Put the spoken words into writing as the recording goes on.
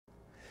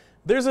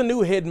There's a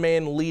new head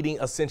man leading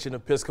Ascension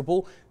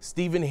Episcopal.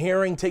 Stephen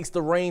Herring takes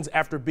the reins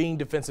after being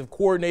defensive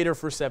coordinator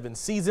for 7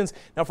 seasons.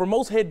 Now, for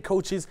most head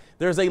coaches,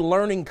 there's a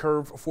learning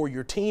curve for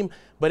your team,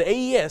 but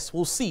AES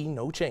will see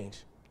no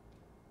change.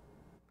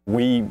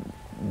 We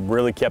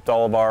really kept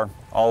all of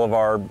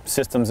our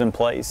systems in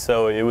place,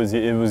 so it was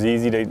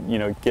easy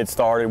to get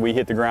started. We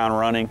hit the ground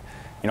running.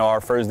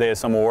 Our first day of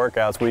summer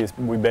workouts,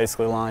 we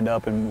basically lined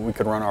up and we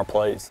could run our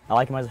plays. I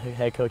like him as a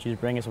head coach. He's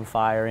bringing some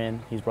fire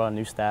in. He's brought a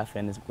new staff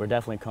in. We're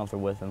definitely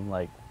comfortable with him.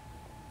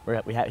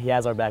 He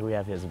has our back. We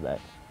have his back,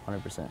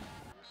 100%.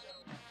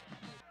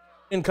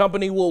 And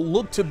company will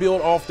look to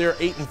build off their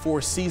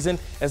 8-4 season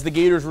as the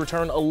Gators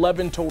return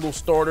 11 total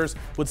starters,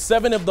 with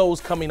 7 of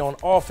those coming on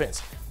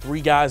offense.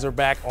 3 guys are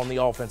back on the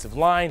offensive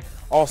line.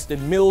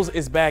 Austin Mills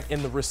is back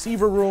in the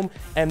receiver room,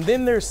 and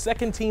then there's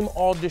second-team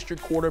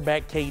All-District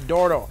quarterback Cade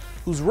Dardaw,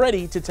 who's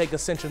ready to take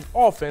Ascension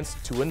offense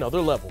to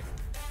another level.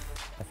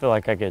 I feel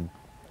like I could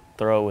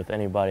throw with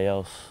anybody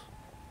else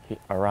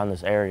around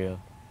this area.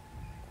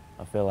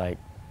 I feel like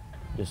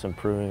just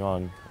improving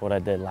on what I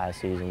did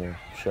last season will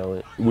show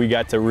it. We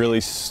got to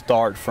really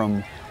start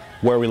from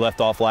where we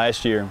left off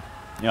last year,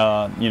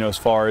 as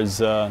far as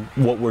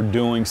what we're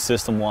doing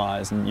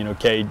system-wise. And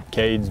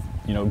Cade's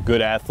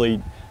good athlete.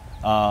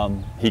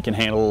 He can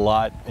handle a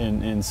lot,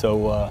 and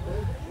so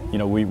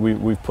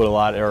we've put a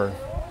lot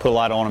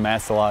on him,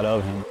 asked a lot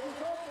of him.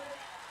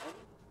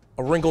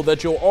 A wrinkle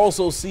that you'll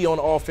also see on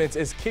offense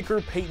is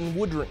kicker Peyton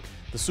Woodring.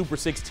 The Super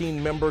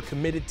 16 member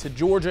committed to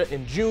Georgia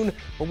in June,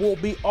 but will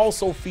be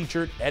also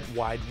featured at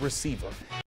wide receiver.